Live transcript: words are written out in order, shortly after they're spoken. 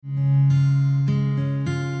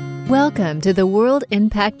Welcome to the World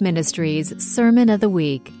Impact Ministries Sermon of the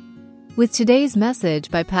Week, with today's message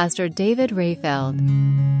by Pastor David Rehfeld.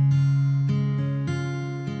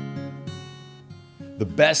 The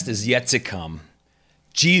best is yet to come.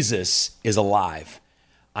 Jesus is alive.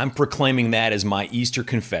 I'm proclaiming that as my Easter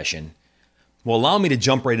confession. Well, allow me to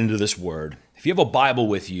jump right into this word. If you have a Bible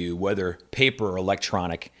with you, whether paper or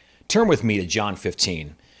electronic, turn with me to John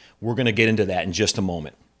 15. We're going to get into that in just a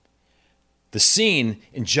moment. The scene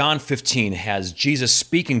in John 15 has Jesus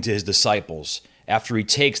speaking to his disciples after he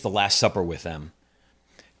takes the Last Supper with them.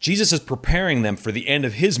 Jesus is preparing them for the end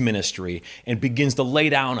of his ministry and begins to lay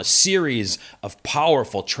down a series of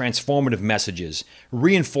powerful, transformative messages,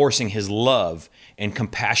 reinforcing his love and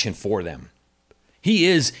compassion for them. He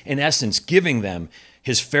is, in essence, giving them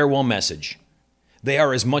his farewell message. They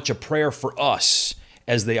are as much a prayer for us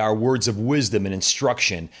as they are words of wisdom and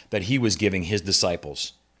instruction that he was giving his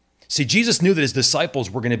disciples. See, Jesus knew that his disciples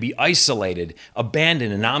were going to be isolated,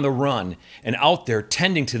 abandoned, and on the run, and out there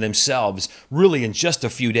tending to themselves really in just a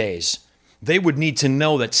few days. They would need to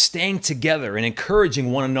know that staying together and encouraging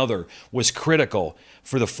one another was critical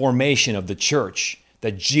for the formation of the church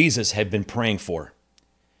that Jesus had been praying for.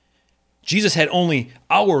 Jesus had only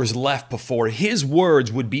hours left before his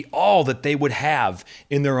words would be all that they would have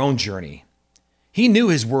in their own journey. He knew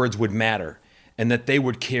his words would matter and that they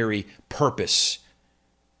would carry purpose.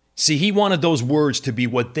 See, he wanted those words to be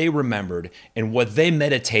what they remembered and what they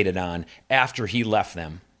meditated on after he left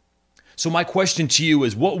them. So my question to you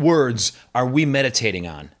is, what words are we meditating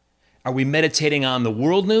on? Are we meditating on the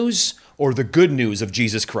world news or the good news of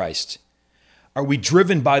Jesus Christ? Are we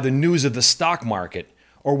driven by the news of the stock market,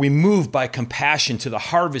 or are we moved by compassion to the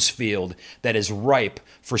harvest field that is ripe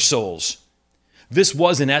for souls? This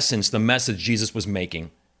was, in essence, the message Jesus was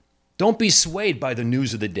making. Don't be swayed by the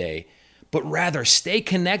news of the day, but rather stay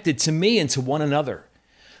connected to me and to one another.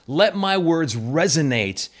 Let my words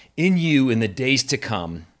resonate in you in the days to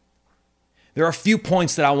come. There are a few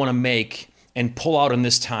points that I want to make and pull out in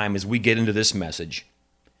this time as we get into this message.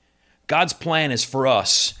 God's plan is for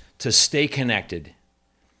us to stay connected.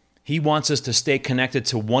 He wants us to stay connected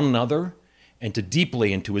to one another and to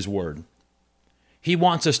deeply into his word. He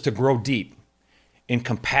wants us to grow deep in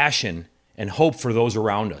compassion and hope for those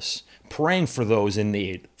around us, praying for those in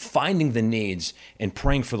need, finding the needs, and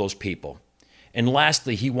praying for those people. And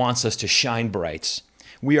lastly, he wants us to shine bright.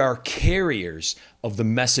 We are carriers of the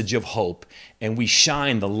message of hope, and we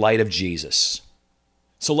shine the light of Jesus.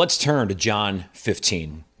 So let's turn to John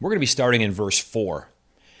 15. We're going to be starting in verse 4.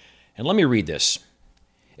 And let me read this.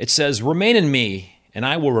 It says, "Remain in me, and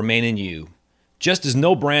I will remain in you, just as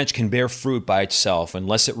no branch can bear fruit by itself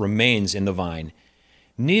unless it remains in the vine.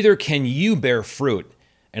 Neither can you bear fruit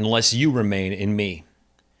unless you remain in me.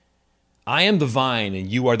 I am the vine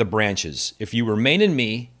and you are the branches. If you remain in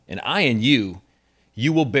me and I in you,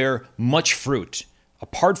 you will bear much fruit.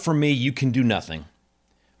 Apart from me, you can do nothing."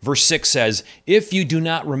 Verse 6 says, "If you do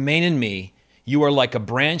not remain in me, you are like a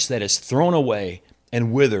branch that is thrown away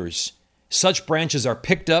and withers. Such branches are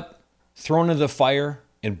picked up, thrown into the fire,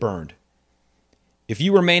 and burned. If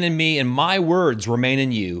you remain in me and my words remain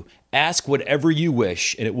in you, ask whatever you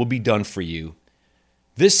wish, and it will be done for you.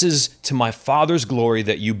 This is to my Father's glory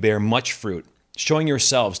that you bear much fruit, showing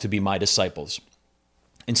yourselves to be my disciples."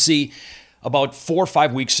 And see, about 4 or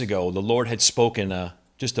 5 weeks ago, the Lord had spoken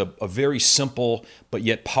just a very simple but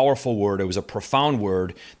yet powerful word. It was a profound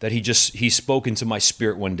word that he spoke into my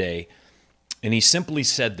spirit one day. And he simply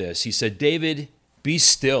said this. He said, "David, be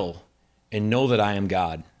still and know that I am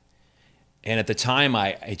God." And at the time,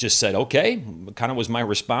 I just said, okay, kind of was my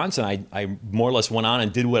response. And I more or less went on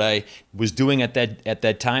and did what I was doing at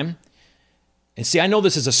that time. And see, I know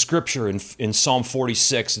this is a scripture in Psalm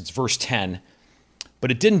 46, it's verse 10. But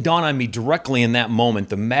it didn't dawn on me directly in that moment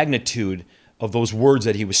the magnitude of those words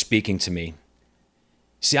that he was speaking to me.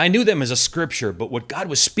 See, I knew them as a scripture, but what God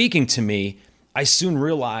was speaking to me, I soon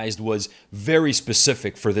realized was very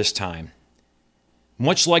specific for this time.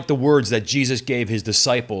 Much like the words that Jesus gave his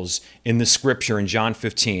disciples in the scripture in John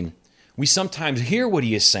 15, we sometimes hear what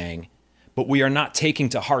he is saying, but we are not taking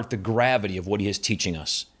to heart the gravity of what he is teaching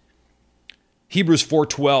us. Hebrews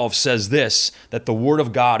 4:12 says this, that the word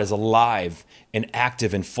of God is alive and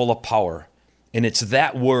active and full of power. And it's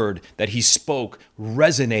that word that he spoke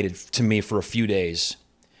resonated to me for a few days.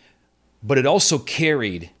 But it also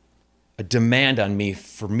carried a demand on me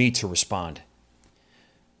for me to respond.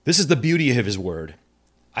 This is the beauty of his word.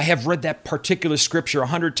 I have read that particular scripture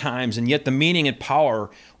 100 times, and yet the meaning and power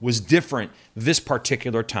was different this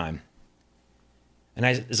particular time. And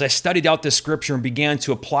as I studied out this scripture and began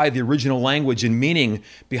to apply the original language and meaning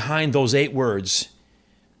behind those 8 words,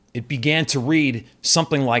 It began to read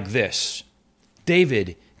something like this: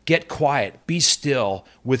 David, get quiet, be still,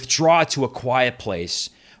 withdraw to a quiet place,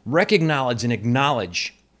 recognize and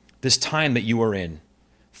acknowledge this time that you are in.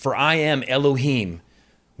 For I am Elohim,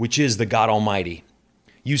 which is the God Almighty.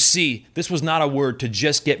 You see, this was not a word to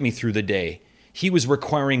just get me through the day. He was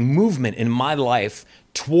requiring movement in my life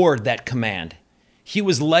toward that command. He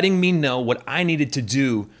was letting me know what I needed to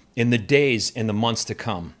do in the days and the months to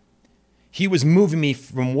come. He was moving me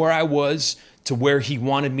from where I was to where he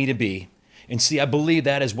wanted me to be. And see, I believe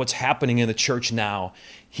that is what's happening in the church now.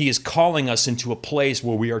 He is calling us into a place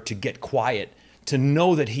where we are to get quiet, to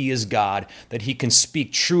know that he is God, that he can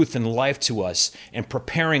speak truth and life to us, and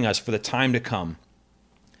preparing us for the time to come.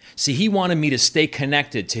 See, he wanted me to stay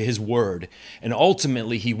connected to his word, and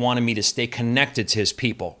ultimately he wanted me to stay connected to his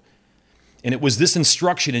people. And it was this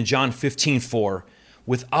instruction in John 15:4,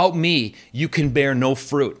 without me, you can bear no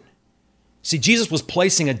fruit. See, Jesus was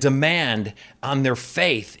placing a demand on their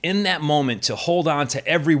faith in that moment to hold on to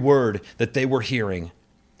every word that they were hearing,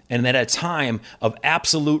 and that a time of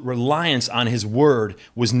absolute reliance on his word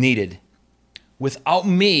was needed. Without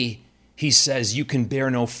me, he says, you can bear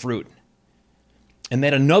no fruit. And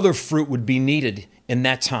that another fruit would be needed in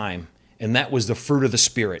that time, and that was the fruit of the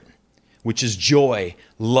Spirit, which is joy,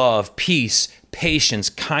 love, peace, patience,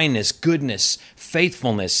 kindness, goodness,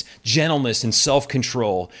 faithfulness, gentleness, and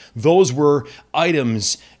self-control. Those were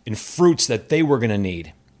items and fruits that they were going to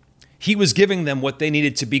need. He was giving them what they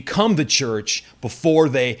needed to become the church before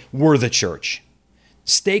they were the church.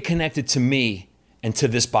 Stay connected to me and to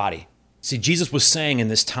this body. See, Jesus was saying in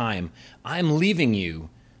this time, I'm leaving you,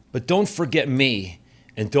 but don't forget me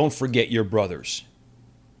and don't forget your brothers.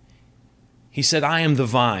 He said, I am the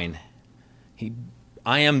vine.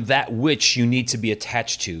 I am that which you need to be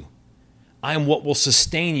attached to. I am what will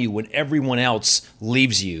sustain you when everyone else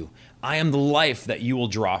leaves you. I am the life that you will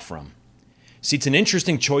draw from. See, it's an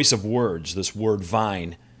interesting choice of words, this word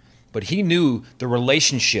vine, but he knew the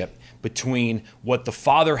relationship between what the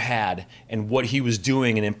Father had and what he was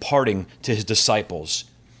doing and imparting to his disciples.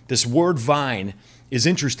 This word vine is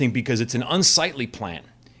interesting because it's an unsightly plant.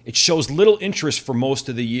 It shows little interest for most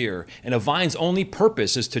of the year, and a vine's only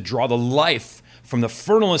purpose is to draw the life from the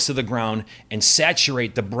fertileness of the ground and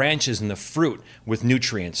saturate the branches and the fruit with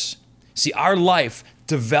nutrients. See, our life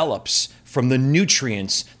develops from the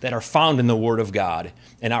nutrients that are found in the Word of God,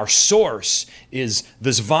 and our source is,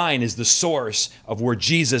 this vine is the source of where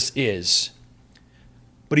Jesus is.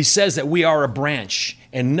 But he says that we are a branch,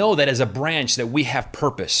 and know that as a branch that we have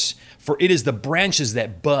purpose. For it is the branches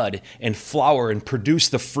that bud and flower and produce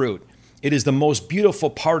the fruit. It is the most beautiful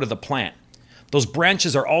part of the plant. Those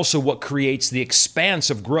branches are also what creates the expanse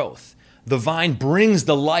of growth. The vine brings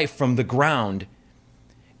the life from the ground,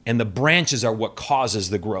 and the branches are what causes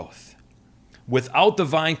the growth. Without the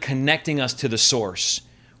vine connecting us to the source,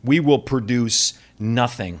 we will produce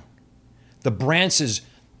nothing. The branches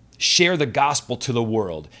share the gospel to the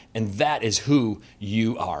world, and that is who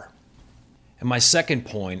you are. And my second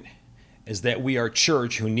point is that we are a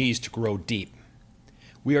church who needs to grow deep.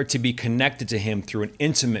 We are to be connected to him through an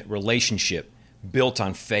intimate relationship built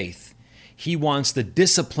on faith. He wants the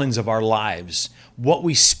disciplines of our lives, what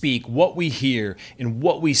we speak, what we hear, and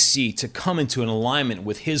what we see to come into an alignment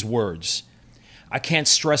with his words. I can't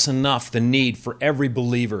stress enough the need for every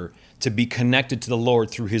believer to be connected to the Lord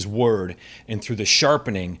through his word and through the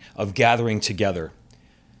sharpening of gathering together.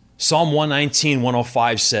 Psalm 119,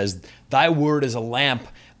 105 says, Thy word is a lamp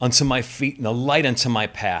unto my feet and a light unto my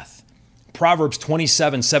path. Proverbs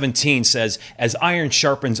 27:17 says, As iron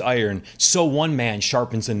sharpens iron, so one man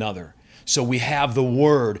sharpens another. So we have the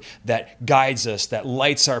word that guides us, that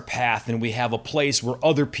lights our path, and we have a place where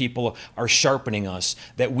other people are sharpening us,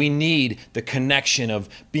 that we need the connection of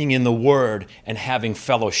being in the word and having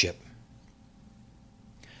fellowship.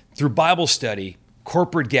 Through Bible study,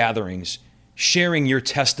 corporate gatherings, sharing your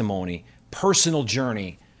testimony, personal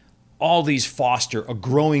journey, all these foster a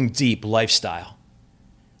growing deep lifestyle.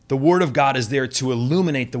 The Word of God is there to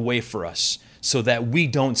illuminate the way for us so that we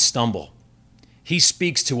don't stumble. He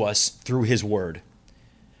speaks to us through His Word.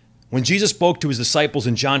 When Jesus spoke to His disciples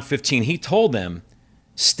in John 15, He told them,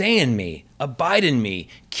 Stay in me, abide in me,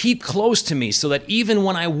 keep close to me so that even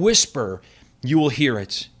when I whisper, you will hear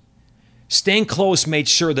it. Staying close made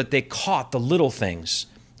sure that they caught the little things,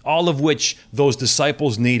 all of which those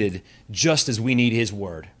disciples needed, just as we need His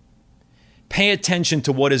Word. Pay attention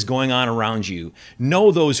to what is going on around you.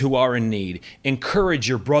 Know those who are in need. Encourage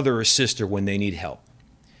your brother or sister when they need help.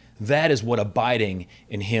 That is what abiding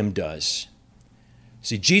in Him does.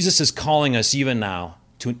 See, Jesus is calling us even now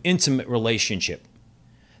to an intimate relationship.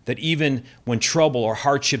 that even when trouble or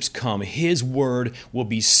hardships come, his word will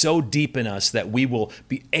be so deep in us that we will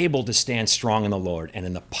be able to stand strong in the Lord and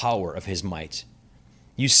in the power of his might.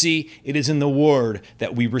 You see, it is in the word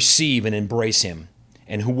that we receive and embrace him.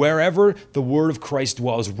 And wherever the word of Christ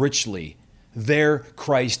dwells richly, there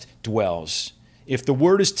Christ dwells. If the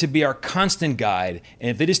word is to be our constant guide, and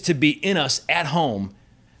if it is to be in us at home,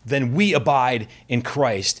 then we abide in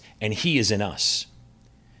Christ and he is in us.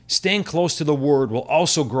 Staying close to the word will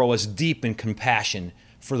also grow us deep in compassion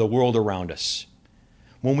for the world around us.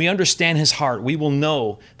 When we understand his heart, we will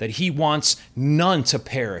know that he wants none to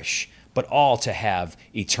perish, but all to have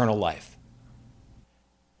eternal life.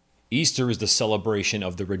 Easter is the celebration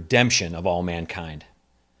of the redemption of all mankind.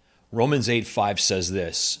 Romans 8:5 says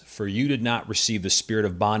this, "For you did not receive the spirit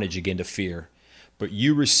of bondage again to fear, but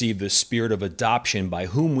you received the spirit of adoption by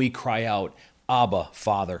whom we cry out, Abba,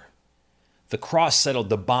 Father." The cross settled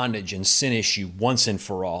the bondage and sin issue once and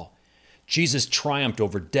for all. Jesus triumphed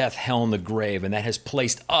over death, hell, and the grave, and that has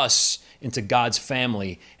placed us into God's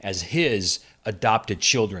family as his adopted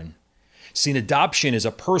children. See, adoption is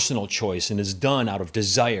a personal choice and is done out of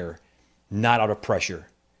desire, not out of pressure.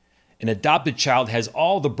 An adopted child has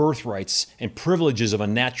all the birthrights and privileges of a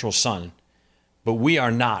natural son, but we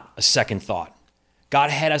are not a second thought. God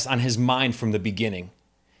had us on his mind from the beginning,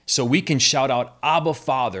 so we can shout out, Abba,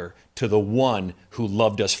 Father, to the one who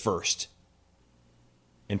loved us first.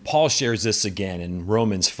 And Paul shares this again in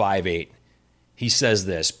Romans 5:8. He says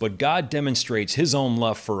this, "But God demonstrates his own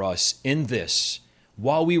love for us in this,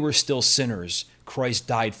 while we were still sinners, Christ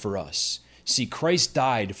died for us." See, Christ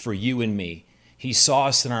died for you and me. He saw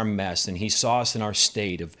us in our mess, and he saw us in our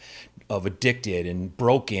state of addicted and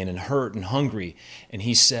broken and hurt and hungry. And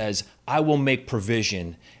he says, I will make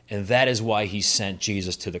provision. And that is why he sent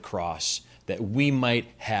Jesus to the cross, that we might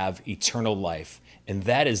have eternal life. And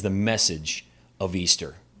that is the message of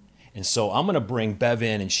Easter. And so I'm going to bring Bev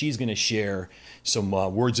in, and she's going to share some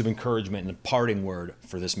words of encouragement and a parting word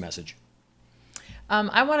for this message.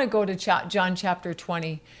 I want to go to John chapter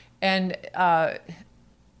 20. And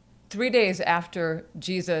 3 days after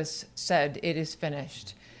Jesus said, "It is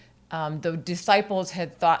finished," the disciples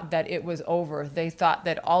had thought that it was over. They thought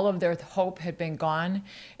that all of their hope had been gone.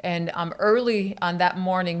 And early on that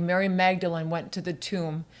morning, Mary Magdalene went to the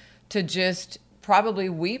tomb to just probably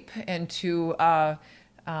weep and to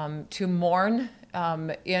mourn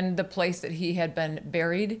in the place that he had been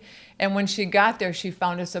buried. And when she got there, she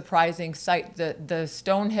found a surprising sight. The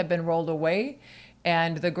stone had been rolled away,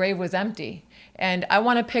 and the grave was empty. And I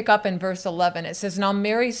want to pick up in verse 11. It says, "Now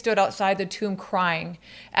Mary stood outside the tomb crying.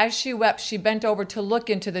 As she wept, she bent over to look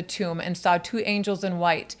into the tomb and saw 2 angels in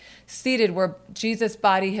white, seated where Jesus'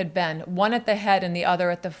 body had been, one at the head and the other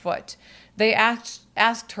at the foot. They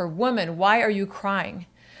asked her, 'Woman, why are you crying?'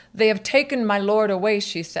 'They have taken my Lord away,'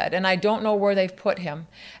 she said, 'and I don't know where they've put him.'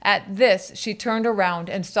 At this, she turned around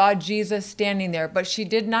and saw Jesus standing there, but she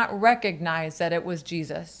did not recognize that it was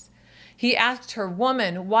Jesus. He asked her,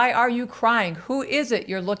 'Woman, why are you crying? Who is it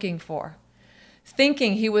you're looking for?'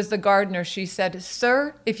 Thinking he was the gardener, she said,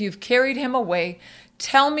 'Sir, if you've carried him away,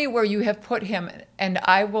 tell me where you have put him, and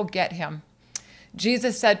I will get him.'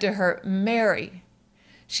 Jesus said to her, 'Mary.'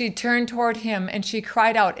 She turned toward him, and she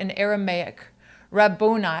cried out in Aramaic,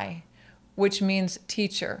 'Rabboni,' which means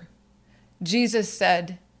teacher. Jesus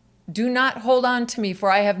said, 'Do not hold on to me, for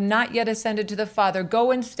I have not yet ascended to the Father.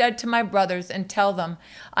 Go instead to my brothers and tell them,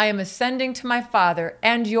 I am ascending to my Father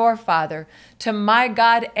and your Father, to my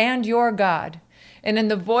God and your God.'" And in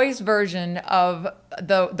the Voice version of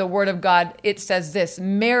the Word of God, it says this,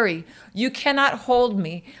 "Mary, you cannot hold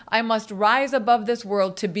me. I must rise above this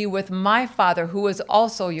world to be with my Father, who is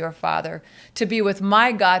also your Father, to be with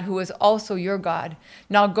my God, who is also your God.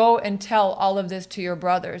 Now go and tell all of this to your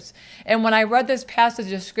brothers." And when I read this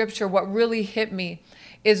passage of Scripture, what really hit me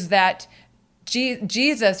is that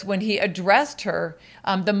Jesus, when he addressed her,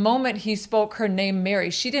 the moment he spoke her name, Mary,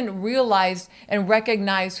 she didn't realize and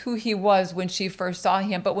recognize who he was when she first saw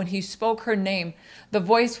him. But when he spoke her name, the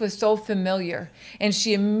voice was so familiar, and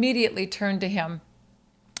she immediately turned to him.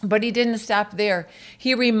 But he didn't stop there.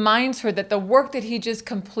 He reminds her that the work that he just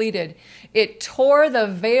completed, it tore the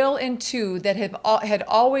veil in two that had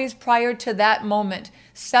always prior to that moment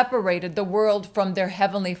separated the world from their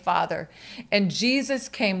heavenly Father. And Jesus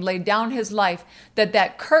came, laid down his life,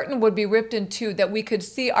 that curtain would be ripped in two, that we could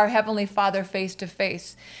see our heavenly Father face to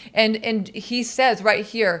face. And he says right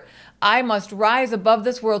here, "I must rise above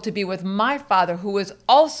this world to be with my Father, who is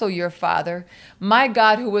also your Father, my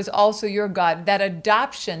God, who is also your God." That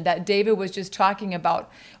adoption that David was just talking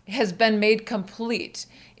about has been made complete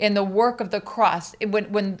in the work of the cross.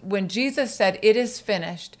 When Jesus said, "It is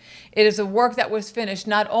finished," it is a work that was finished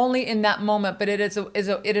not only in that moment, but it is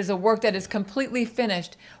a work that is completely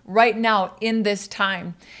finished right now in this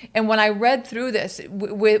time. And when I read through this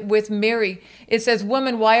with Mary, it says,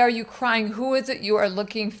 "Woman, why are you crying? Who is it you are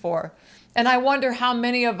looking for?" And I wonder how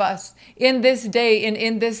many of us in this day and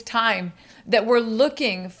in this time that we're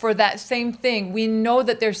looking for that same thing. We know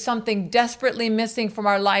that there's something desperately missing from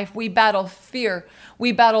our life. We battle fear.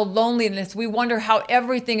 We battle loneliness. We wonder how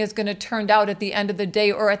everything is going to turn out at the end of the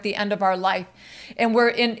day or at the end of our life. And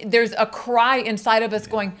there's a cry inside of us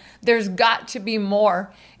going, there's got to be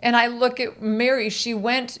more. And I look at Mary, she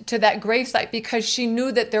went to that gravesite because she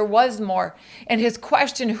knew that there was more. And his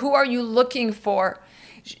question, "Who are you looking for?"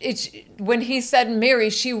 When he said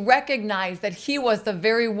Mary, she recognized that he was the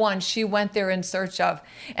very one she went there in search of,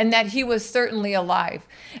 and that he was certainly alive.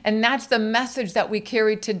 And that's the message that we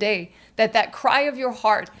carry today, that cry of your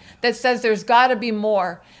heart that says there's got to be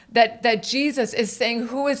more, that Jesus is saying,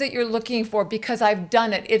 who is it you're looking for? Because I've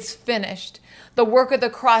done it. It's finished. The work of the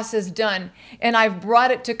cross is done, and I've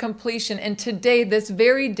brought it to completion. And today, this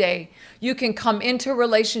very day, you can come into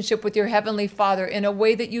relationship with your Heavenly Father in a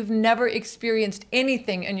way that you've never experienced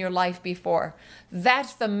anything in your life before.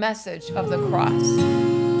 That's the message of the cross.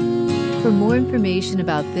 For more information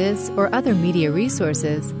about this or other media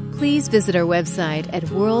resources, please visit our website at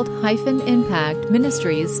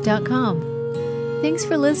world-impactministries.com. Thanks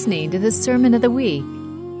for listening to this Sermon of the Week.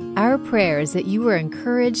 Our prayer is that you were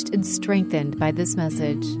encouraged and strengthened by this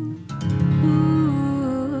message.